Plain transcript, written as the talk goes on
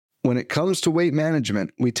When it comes to weight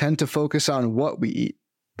management, we tend to focus on what we eat,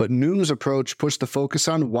 but Noom's approach puts the focus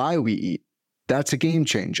on why we eat. That's a game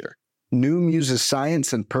changer. Noom uses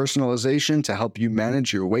science and personalization to help you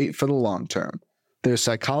manage your weight for the long term. Their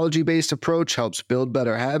psychology-based approach helps build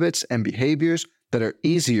better habits and behaviors that are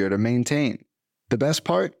easier to maintain. The best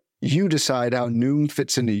part? You decide how Noom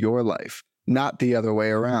fits into your life, not the other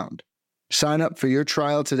way around. Sign up for your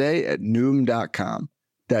trial today at Noom.com.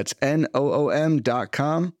 That's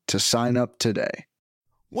Noom.com to sign up today.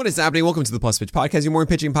 What is happening? Welcome to the Plus Pitch Podcast, your morning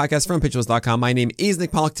pitching podcast from pitchers.com. My name is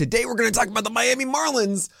Nick Pollock. Today we're going to talk about the Miami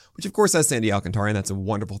Marlins, which of course has Sandy Alcantara, and that's a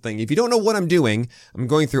wonderful thing. If you don't know what I'm doing, I'm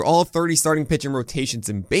going through all 30 starting pitching rotations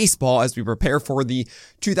in baseball as we prepare for the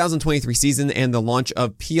 2023 season and the launch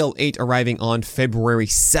of PL8 arriving on February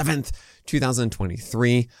 7th.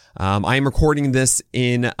 2023. I am recording this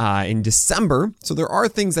in December, so there are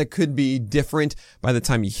things that could be different by the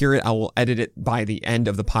time you hear it. I will edit it by the end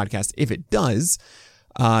of the podcast if it does.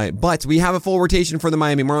 But we have a full rotation for the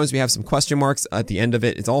Miami Marlins. We have some question marks at the end of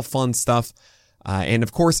it. It's all fun stuff. And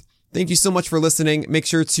of course, thank you so much for listening. Make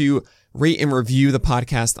sure to rate and review the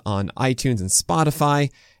podcast on iTunes and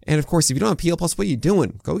Spotify. And of course, if you don't have PL Plus, what are you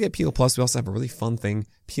doing? Go get PL Plus. We also have a really fun thing,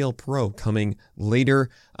 PL Pro, coming later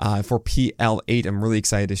for PL8. I'm really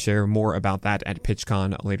excited to share more about that at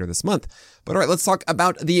PitchCon later this month. But all right, let's talk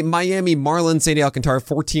about the Miami Marlins. Sandy Alcantara,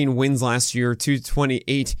 14 wins last year,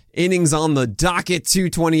 228 innings on the docket,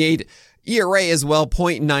 228 ERA as well,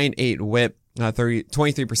 .98 whip,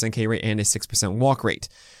 23% K rate, and a 6% walk rate.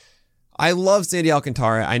 I love Sandy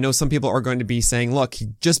Alcantara. I know some people are going to be saying, look, he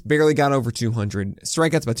just barely got over 200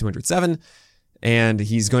 strikeouts, about 207, and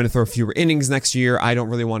he's going to throw fewer innings next year. I don't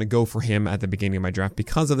really want to go for him at the beginning of my draft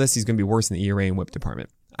because of this. He's going to be worse in the ERA and whip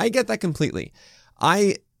department. I get that completely.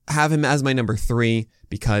 I have him as my number 3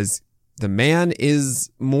 because the man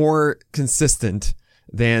is more consistent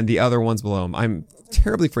than the other ones below him. I'm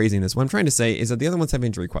terribly phrasing this. What I'm trying to say is that the other ones have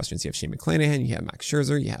injury questions. You have Shane McClanahan, you have Max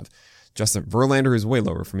Scherzer, you have Justin Verlander, who's way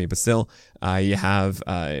lower for me, but still, you have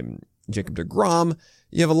Jacob deGrom.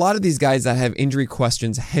 You have a lot of these guys that have injury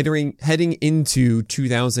questions heading into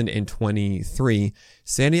 2023.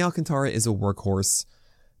 Sandy Alcantara is a workhorse,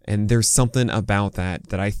 and there's something about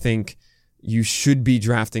that I think you should be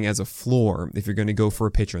drafting as a floor if you're going to go for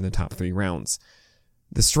a pitcher in the top 3 rounds.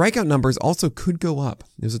 The strikeout numbers also could go up.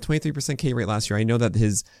 There's a 23% K rate last year. I know that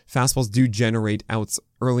his fastballs do generate outs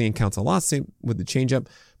early and counts a lot, same with the changeup,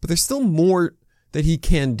 but there's still more that he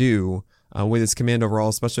can do with his command overall,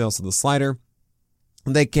 especially also the slider.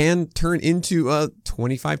 That can turn into a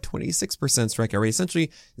 25-26% strikeout rate,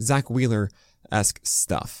 essentially Zach Wheeler-esque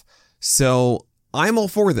stuff. So I'm all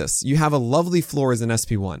for this. You have a lovely floor as an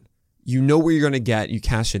SP1. You know where you're going to get, you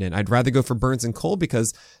cash it in. I'd rather go for Burns and Cole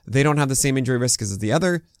because they don't have the same injury risk as the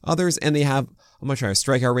others, and they have a much higher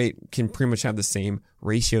strikeout rate, can pretty much have the same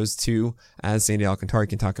ratios too as Sandy Alcantara. You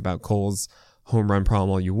can talk about Cole's home run problem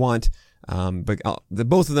all you want, but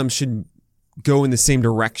both of them should go in the same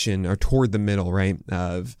direction or toward the middle, right?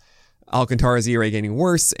 Of Alcantara's ERA getting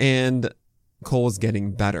worse and Cole's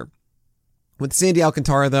getting better. With Sandy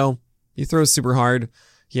Alcantara, though, he throws super hard.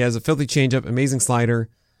 He has a filthy changeup, amazing slider.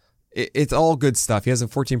 It's all good stuff. He has a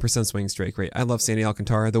 14% swing strike rate. I love Sandy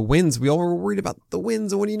Alcantara. The wins, we all were worried about the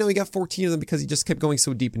wins. And what do you know? He got 14 of them because he just kept going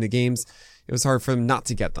so deep into games. It was hard for him not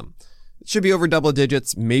to get them. It should be over double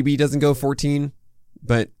digits. Maybe he doesn't go 14,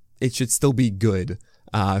 but it should still be good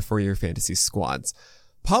for your fantasy squads.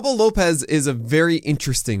 Pablo Lopez is a very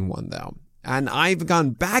interesting one, though. And I've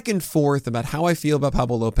gone back and forth about how I feel about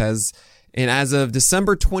Pablo Lopez. And as of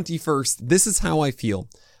December 21st, this is how I feel.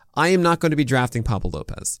 I am not going to be drafting Pablo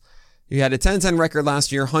Lopez. He had a 10-10 record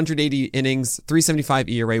last year, 180 innings, 375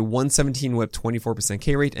 ERA, 117 whip, 24%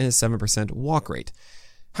 K rate, and a 7% walk rate.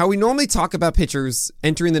 How we normally talk about pitchers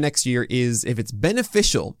entering the next year is if it's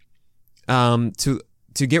beneficial to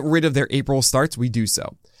get rid of their April starts, we do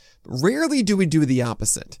so. Rarely do we do the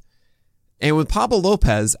opposite. And with Pablo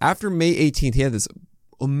Lopez, after May 18th, he had this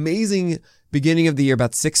amazing beginning of the year,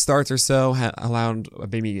 about 6 starts or so, had allowed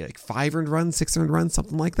maybe like 5 earned runs, 6 earned runs,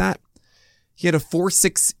 something like that. He had a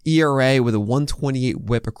 4.6 ERA with a 128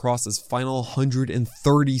 whip across his final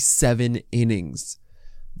 137 innings.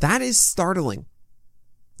 That is startling.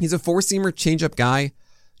 He's a 4-seamer changeup guy.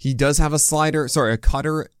 He does have a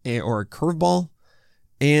cutter or a curveball,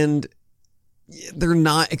 and they're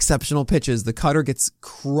not exceptional pitches. The cutter gets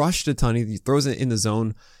crushed a ton. He throws it in the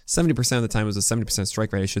zone 70% of the time. It was a 70%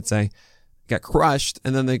 strike rate, I should say. Got crushed,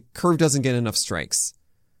 and then the curve doesn't get enough strikes.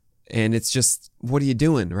 And it's just, what are you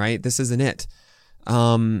doing, right? This isn't it.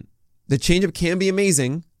 The changeup can be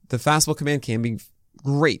amazing. The fastball command can be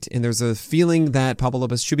great. And there's a feeling that Pablo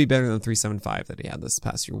Lopez should be better than 3.75 that he had this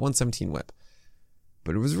past year, 117 whip.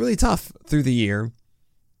 But it was really tough through the year.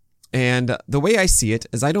 And the way I see it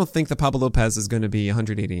is I don't think that Pablo Lopez is going to be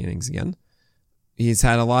 180 innings again. He's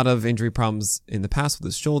had a lot of injury problems in the past with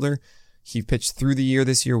his shoulder. He pitched through the year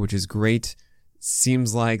this year, which is great.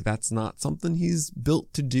 Seems like that's not something he's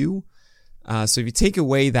built to do. So if you take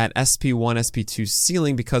away that SP1, SP2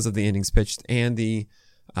 ceiling because of the innings pitched and the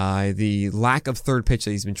lack of third pitch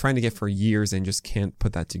that he's been trying to get for years and just can't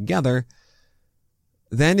put that together,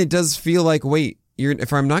 then it does feel like, wait,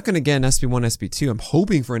 if I'm not going to get an SP1, SP2, I'm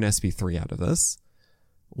hoping for an SP3 out of this.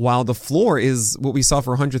 While the floor is what we saw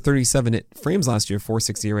for 137 frames last year,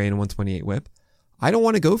 4.60 ERA and 128 whip. I don't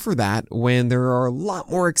want to go for that when there are a lot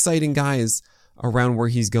more exciting guys around where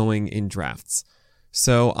he's going in drafts.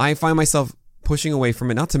 So I find myself pushing away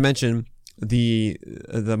from it, not to mention the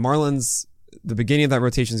Marlins, the beginning of that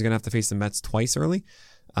rotation is going to have to face the Mets twice early.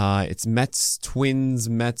 It's Mets, Twins,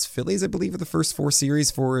 Mets, Phillies, I believe, are the first 4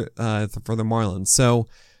 series for the Marlins. So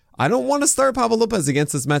I don't want to start Pablo Lopez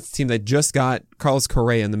against this Mets team that just got Carlos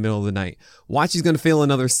Correa in the middle of the night. Watch, he's going to fail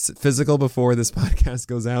another physical before this podcast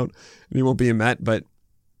goes out, and he won't be a Met. But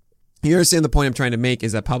you understand the point I'm trying to make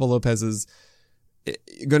is that Pablo Lopez is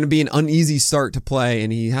going to be an uneasy start to play,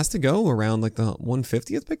 and he has to go around like the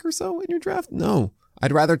 150th pick or so in your draft. No,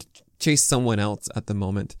 I'd rather chase someone else at the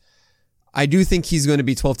moment. I do think he's going to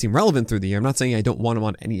be 12-team relevant through the year. I'm not saying I don't want him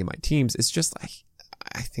on any of my teams. It's just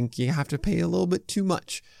I think you have to pay a little bit too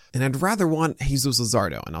much. And I'd rather want Jesus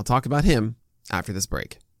Luzardo, and I'll talk about him after this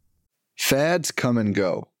break. Fads come and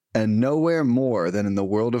go, and nowhere more than in the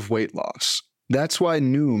world of weight loss. That's why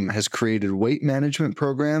Noom has created weight management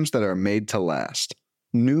programs that are made to last.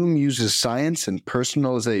 Noom uses science and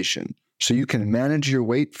personalization so you can manage your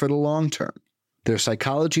weight for the long term. Their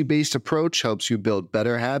psychology-based approach helps you build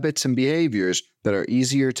better habits and behaviors that are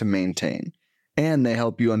easier to maintain. And they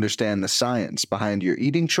help you understand the science behind your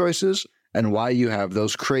eating choices and why you have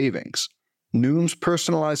those cravings. Noom's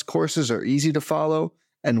personalized courses are easy to follow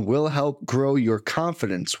and will help grow your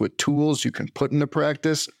confidence with tools you can put into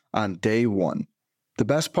practice on day one. The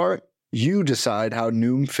best part? You decide how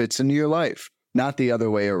Noom fits into your life, not the other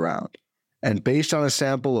way around. And based on a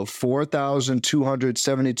sample of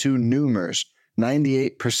 4,272 Noomers,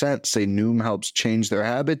 98% say Noom helps change their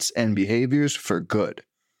habits and behaviors for good.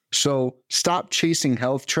 So stop chasing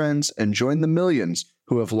health trends and join the millions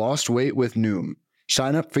who have lost weight with Noom.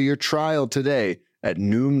 Sign up for your trial today at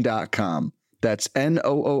Noom.com. That's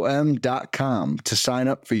Noom.com to sign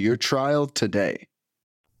up for your trial today.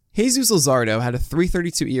 Jesus Luzardo had a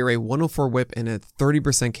 3.32 ERA, 104 whip, and a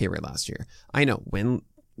 30% K rate last year. I know,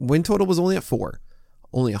 win total was only at 4.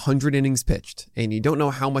 Only 100 innings pitched, and you don't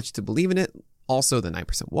know how much to believe in it. Also, the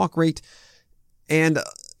 9% walk rate, and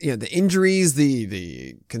the injuries,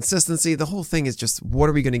 the consistency, the whole thing is just, what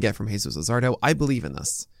are we going to get from Jesus Luzardo? I believe in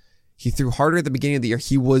this. He threw harder at the beginning of the year.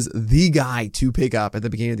 He was the guy to pick up at the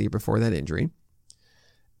beginning of the year before that injury.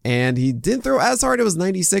 And he didn't throw as hard. It was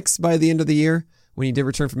 96 by the end of the year when he did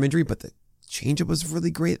return from injury, but the changeup was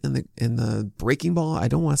really great. And the breaking ball, I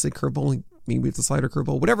don't want to say curveball, maybe it's a slider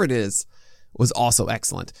curveball, whatever it is, was also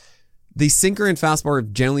excellent. The sinker and fastball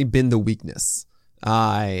have generally been the weakness.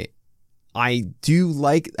 I do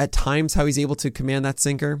like at times how he's able to command that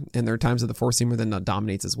sinker, and there are times that the four-seamer then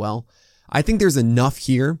dominates as well. I think there's enough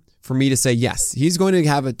here for me to say, yes, he's going to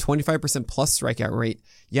have a 25% plus strikeout rate.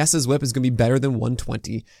 Yes, his whip is going to be better than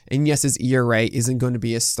 120. And yes, his ERA isn't going to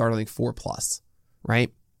be a startling 4+,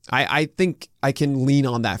 right? I think I can lean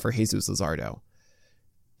on that for Jesus Luzardo.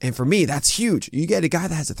 And for me, that's huge. You get a guy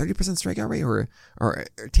that has a 30% strikeout rate or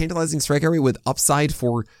a tantalizing strikeout rate with upside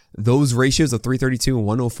for those ratios of 332 and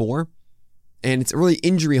 104. And it's really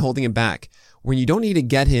injury holding him back when you don't need to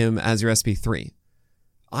get him as your SP3.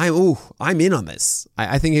 I'm in on this.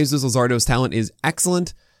 I think Jesus Luzardo's talent is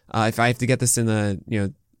excellent. If I have to get this in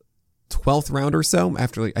the 12th round or so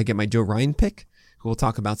after I get my Joe Ryan pick, who we'll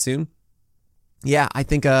talk about soon. Yeah, I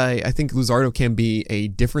think Luzardo can be a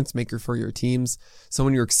difference maker for your teams,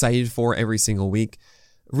 someone you're excited for every single week.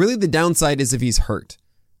 Really, the downside is if he's hurt.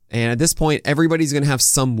 And at this point, everybody's going to have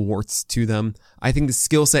some warts to them. I think the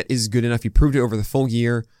skill set is good enough. He proved it over the full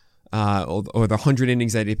year, or the 100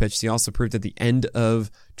 innings that he pitched. He also proved at the end of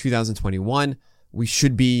 2021. We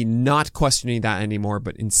should be not questioning that anymore,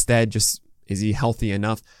 but instead just, is he healthy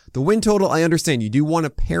enough? The win total, I understand. You do want to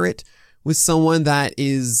pair it with someone that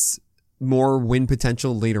is more win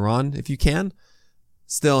potential later on if you can.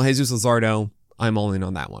 Still, Jesus Luzardo, I'm all in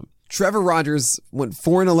on that one. Trevor Rogers went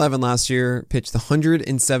 4-11 last year, pitched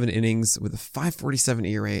 107 innings with a 5.47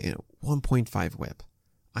 ERA and a 1.5 whip.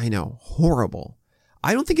 I know, horrible.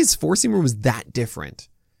 I don't think his four-seamer was that different.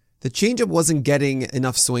 The changeup wasn't getting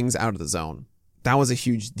enough swings out of the zone. That was a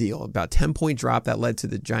huge deal. About 10-point drop that led to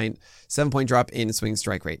the giant 7-point drop in swing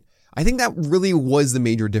strike rate. I think that really was the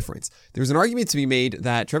major difference. There's an argument to be made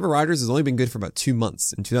that Trevor Rogers has only been good for about 2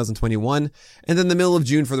 months in 2021, and then the middle of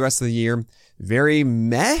June for the rest of the year, very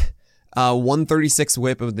meh. 136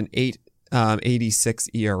 whip with an 8.86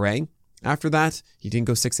 ERA. After that, he didn't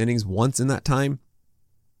go 6 innings once in that time.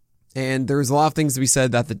 And there's a lot of things to be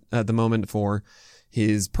said at the moment for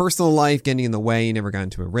his personal life getting in the way. He never got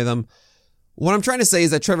into a rhythm. What I'm trying to say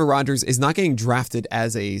is that Trevor Rogers is not getting drafted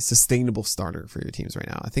as a sustainable starter for your teams right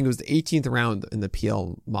now. I think it was the 18th round in the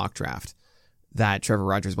PL mock draft that Trevor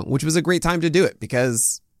Rogers went, which was a great time to do it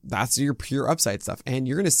because that's your pure upside stuff. And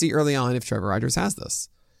you're going to see early on if Trevor Rogers has this.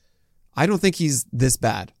 I don't think he's this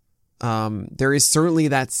bad. There is certainly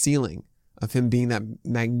that ceiling of him being that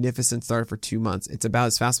magnificent starter for 2 months. It's about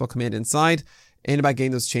his fastball command inside and about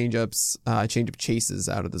getting those changeup chases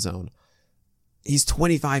out of the zone. He's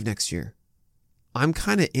 25 next year. I'm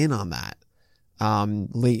kind of in on that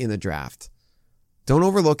late in the draft. Don't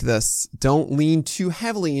overlook this. Don't lean too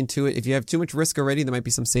heavily into it. If you have too much risk already, there might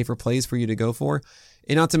be some safer plays for you to go for.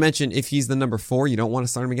 And not to mention, if he's the number 4, you don't want to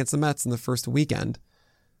start him against the Mets in the first weekend.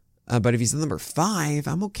 But if he's the number 5,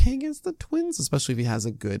 I'm okay against the Twins, especially if he has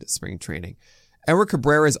a good spring training. Edward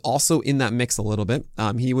Cabrera is also in that mix a little bit.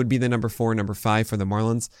 He would be the number 4, number 5 for the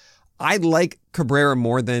Marlins. I like Cabrera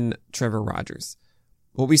more than Trevor Rogers.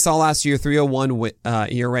 What we saw last year,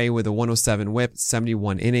 3.01 ERA with a 1.07 whip,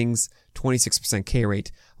 71 innings, 26% K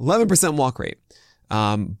rate, 11% walk rate.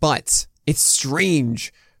 But it's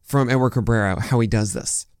strange from Edward Cabrera how he does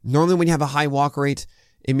this. Normally when you have a high walk rate,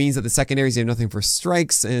 it means that the secondaries, you have nothing for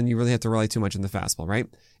strikes and you really have to rely too much on the fastball, right?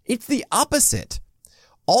 It's the opposite.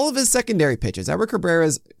 All of his secondary pitches, Edward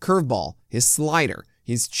Cabrera's curveball, his slider,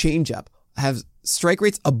 his changeup, have strike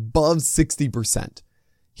rates above 60%.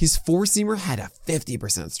 His four-seamer had a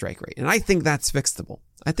 50% strike rate, and I think that's fixable.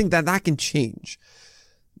 I think that can change.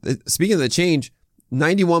 Speaking of the change,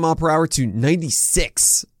 91 mile per hour to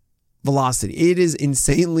 96 velocity. It is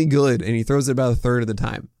insanely good, and he throws it about a third of the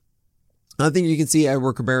time. I think you can see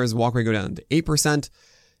Edward Cabrera's walk rate go down to 8%,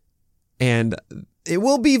 and it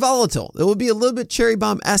will be volatile. It will be a little bit cherry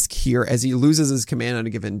bomb-esque here as he loses his command on a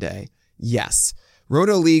given day. Yes,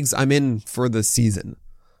 Roto Leagues, I'm in for the season.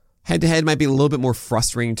 Head-to-head might be a little bit more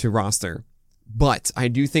frustrating to roster, but I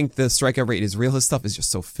do think the strikeout rate is real. His stuff is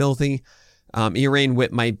just so filthy. ERA and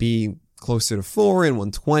whip might be closer to 4 and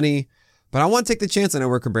 120, but I want to take the chance on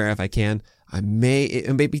Edward Cabrera if I can.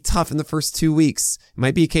 It may be tough in the first 2 weeks. It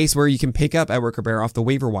might be a case where you can pick up Edward Cabrera off the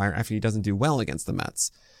waiver wire after he doesn't do well against the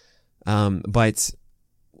Mets. But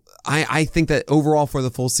I think that overall for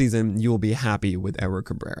the full season, you will be happy with Edward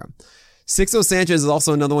Cabrera. Sixto Sanchez is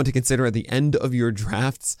also another one to consider at the end of your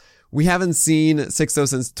drafts. We haven't seen Sixto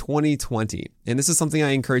since 2020, and this is something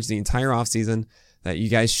I encourage the entire offseason that you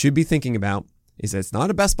guys should be thinking about, is that it's not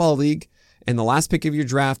a best ball league, and the last pick of your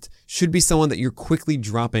draft should be someone that you're quickly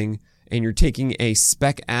dropping, and you're taking a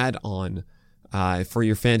spec add-on for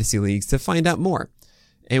your fantasy leagues to find out more.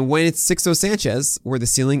 And when it's Sixto Sanchez, where the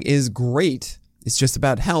ceiling is great, it's just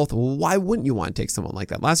about health, well, why wouldn't you want to take someone like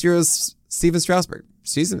that? Last year was Steven Strasburg.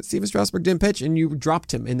 Steven Strasburg didn't pitch and you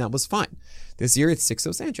dropped him and that was fine. This year it's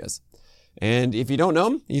Sixto Sanchez. And if you don't know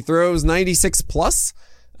him, he throws 96 plus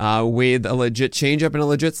with a legit changeup and a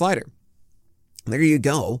legit slider. There you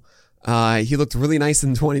go. He looked really nice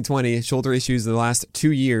in 2020. Shoulder issues the last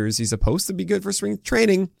 2 years. He's supposed to be good for spring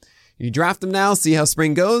training. You draft him now, see how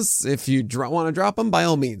spring goes. If you want to drop him, by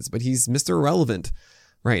all means. But he's Mr. Irrelevant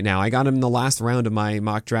right now. I got him in the last round of my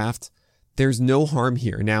mock draft. There's no harm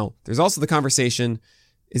here. Now, there's also the conversation,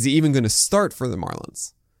 is he even going to start for the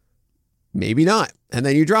Marlins? Maybe not. And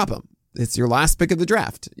then you drop him. It's your last pick of the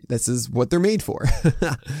draft. This is what they're made for.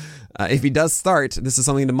 If he does start, this is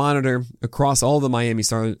something to monitor across all the Miami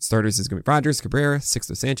starters. Is going to be Rogers, Cabrera,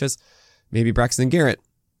 Sixto Sanchez, maybe Braxton Garrett.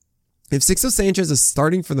 If Sixto Sanchez is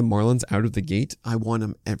starting for the Marlins out of the gate, I want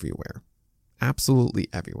him everywhere. Absolutely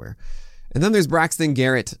everywhere. And then there's Braxton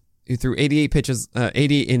Garrett, who threw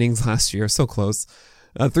 88 innings last year, so close.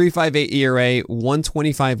 3.58 ERA,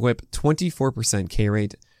 125 whip, 24% K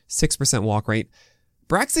rate, 6% walk rate.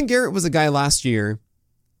 Braxton Garrett was a guy last year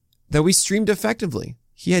that we streamed effectively.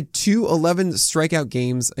 He had 2 11 strikeout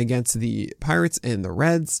games against the Pirates and the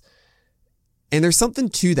Reds. And there's something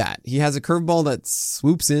to that. He has a curveball that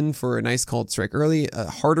swoops in for a nice called strike early, a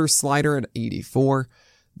harder slider at 84.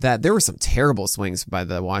 That there were some terrible swings by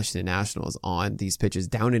the Washington Nationals on these pitches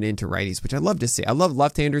down and into righties, which I love to see. I love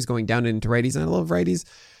left-handers going down and into righties, and I love righties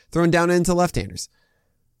throwing down and into left-handers.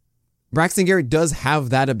 Braxton Garrett does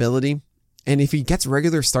have that ability, And if he gets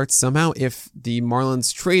regular starts somehow, if the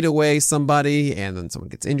Marlins trade away somebody and then someone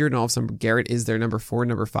gets injured and all of a sudden Garrett is their number 4,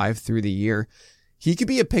 number 5 through the year, he could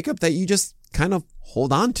be a pickup that you just kind of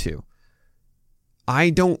hold on to. I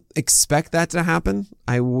don't expect that to happen.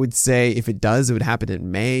 I would say if it does, it would happen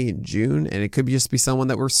in May and June, and it could just be someone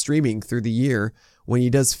that we're streaming through the year when he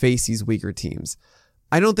does face these weaker teams.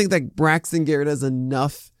 I don't think that Braxton Garrett has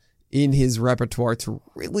enough in his repertoire to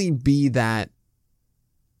really be that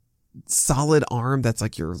solid arm that's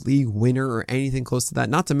like your league winner or anything close to that.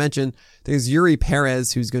 Not to mention there's Yuri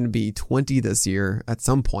Perez, who's going to be 20 this year at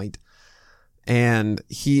some point, and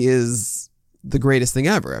he is the greatest thing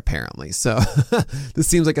ever apparently. So this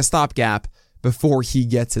seems like a stopgap before he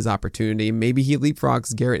gets his opportunity. Maybe he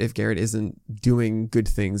leapfrogs Garrett if Garrett isn't doing good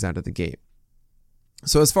things out of the gate.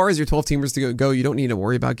 So as far as your 12 teamers to go, you don't need to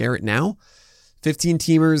worry about Garrett now. 15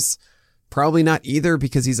 teamers, probably not either,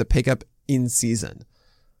 because he's a pickup in season.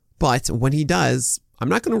 But when he does, I'm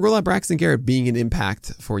not going to rule out Braxton Garrett being an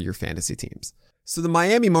impact for your fantasy teams. So the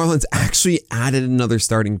Miami Marlins actually added another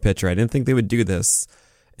starting pitcher. I didn't think they would do this.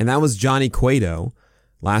 And that was Johnny Cueto.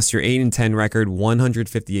 Last year, 8-10 record,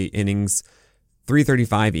 158 innings,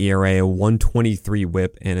 3.35 ERA, a 1.23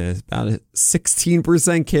 WHIP, and about a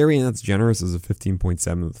 16% carry, and that's generous as a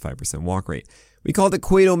 15.7 with a 5% walk rate. We called it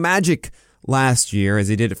Cueto Magic last year, as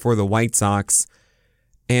he did it for the White Sox.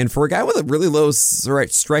 And for a guy with a really low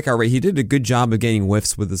strikeout rate, he did a good job of getting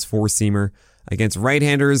whiffs with his four-seamer. Against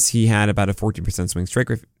right-handers, he had about a 14% swing strike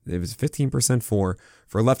rate. It was 15% for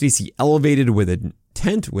lefties. He elevated with a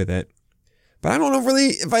tent with it. But I don't know really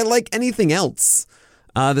if I like anything else.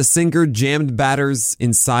 The sinker jammed batters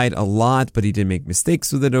inside a lot, but he did make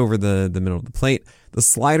mistakes with it over the middle of the plate. The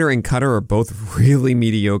slider and cutter are both really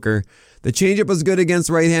mediocre. The changeup was good against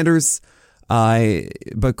right-handers.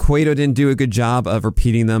 But Cueto didn't do a good job of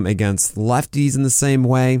repeating them against lefties in the same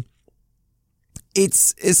way.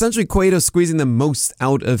 It's essentially Cueto squeezing the most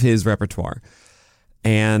out of his repertoire.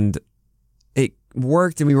 And it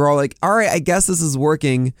worked, and we were all like, all right, I guess this is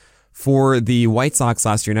working for the White Sox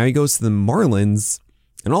last year. Now he goes to the Marlins,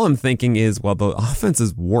 and all I'm thinking is, well, the offense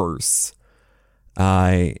is worse.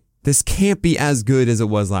 This can't be as good as it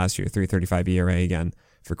was last year, 3.35 ERA again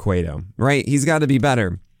for Cueto, right? He's got to be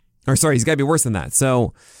better. Or sorry, he's got to be worse than that.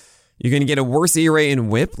 So you're going to get a worse ERA and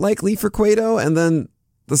WHIP likely for Cueto, and then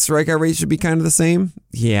the strikeout rate should be kind of the same.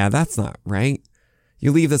 Yeah, that's not right.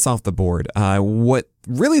 You leave this off the board. What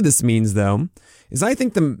really this means, though, is I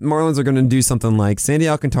think the Marlins are going to do something like Sandy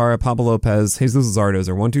Alcantara, Pablo Lopez, Jesus Luzardo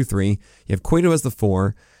are 1, 2, 3. You have Cueto as the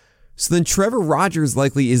 4. So then Trevor Rogers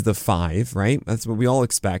likely is the 5, right? That's what we all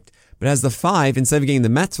expect. But as the 5, instead of getting the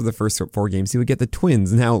Mets for the first 4 games, he would get the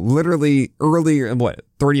Twins. Now, literally earlier,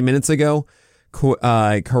 30 minutes ago,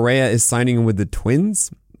 Correa is signing with the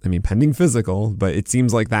Twins. I mean, pending physical, but it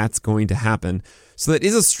seems like that's going to happen. So that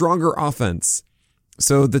is a stronger offense.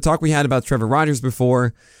 So the talk we had about Trevor Rogers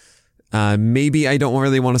before, maybe I don't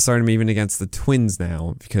really want to start him even against the Twins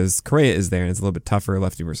now because Correa is there and it's a little bit tougher,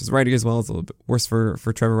 lefty versus righty as well. It's a little bit worse for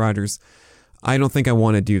Trevor Rogers. I don't think I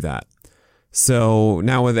want to do that. So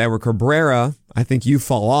now with Edward Cabrera, I think you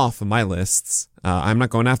fall off of my lists. I'm not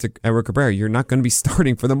going after Edward Cabrera. You're not going to be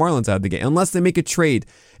starting for the Marlins out of the gate unless they make a trade.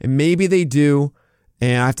 And maybe they do.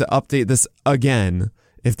 And I have to update this again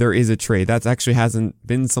if there is a trade. That actually hasn't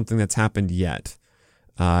been something that's happened yet.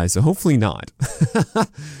 So hopefully not.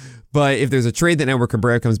 But if there's a trade, then Edward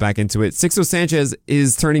Cabrera comes back into it. Sixto Sanchez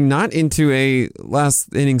is turning not into a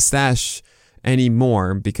last inning stash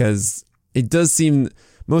anymore because it does seem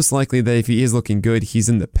most likely that if he is looking good, he's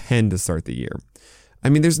in the pen to start the year. I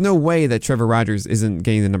mean, there's no way that Trevor Rogers isn't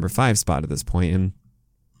getting the number 5 spot at this point, and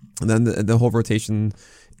then the whole rotation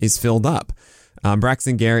is filled up.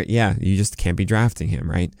 Braxton Garrett, yeah, you just can't be drafting him,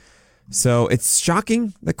 right? So it's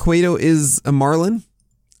shocking that Cueto is a Marlin.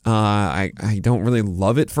 I don't really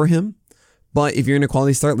love it for him, but if you're in a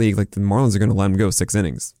quality start league, like the Marlins are going to let him go 6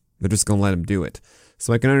 innings. They're just going to let him do it.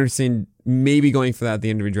 So I can understand maybe going for that at the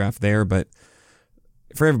end of a draft there, but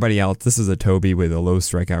for everybody else, this is a Toby with a low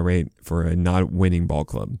strikeout rate for a not winning ball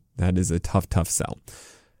club. That is a tough sell.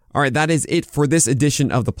 All right, that is it for this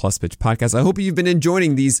edition of the Plus Pitch Podcast. I hope you've been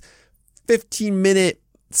enjoying these 15-minute,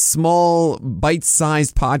 small,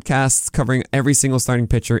 bite-sized podcasts covering every single starting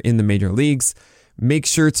pitcher in the major leagues. Make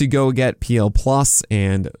sure to go get PL Plus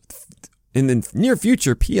and in the near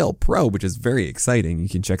future, PL Pro, which is very exciting. You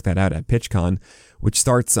can check that out at PitchCon, which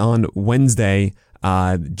starts on Wednesday,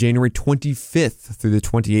 January 25th through the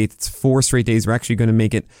 28th. It's 4 straight days. We're actually going to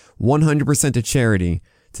make it 100% a charity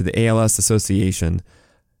to the ALS Association.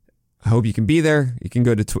 I hope you can be there. You can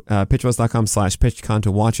go to pitcherlist.com/pitchcon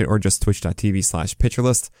to watch it or just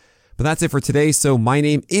twitch.tv/pitcherlist. But that's it for today. So my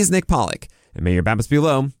name is Nick Pollock, and may your BABIPs be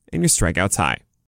low and your strikeouts high.